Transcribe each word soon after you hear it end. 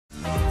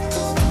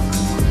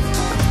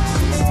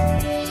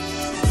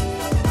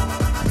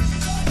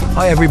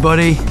Hi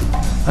everybody,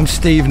 I'm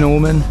Steve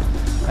Norman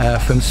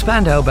from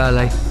Spandau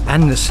Ballet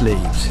and the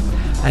Sleevz,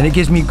 and it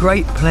gives me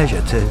great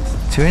pleasure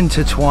to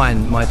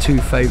intertwine my two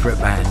favourite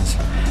bands.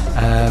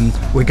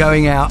 We're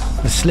going out,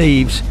 the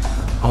Sleevz,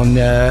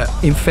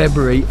 in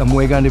February, and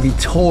we're going to be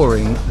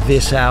touring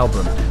this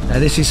album. Now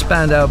this is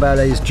Spandau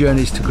Ballet's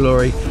Journeys to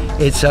Glory.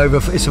 It's a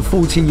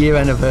 40-year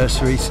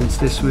anniversary since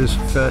this was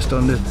first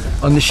on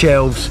the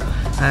shelves,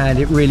 and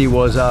it really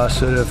was our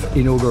sort of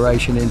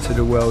inauguration into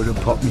the world of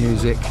pop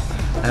music,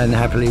 and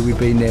happily we've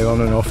been there on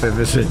and off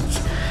ever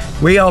since.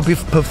 We are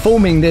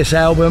performing this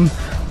album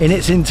in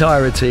its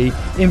entirety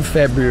in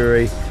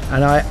February,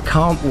 and I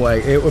can't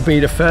wait. It will be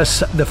the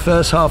first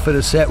half of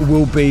the set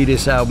will be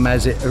this album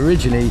as it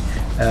originally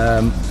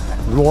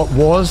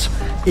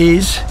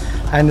is,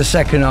 and the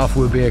second half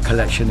will be a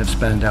collection of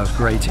Spandau's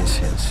greatest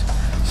hits.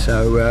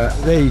 So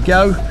there you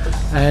go,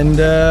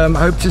 and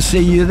hope to see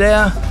you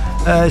there.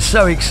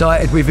 So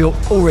excited, we've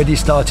already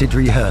started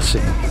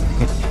rehearsing.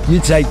 You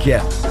take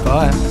care,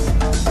 bye.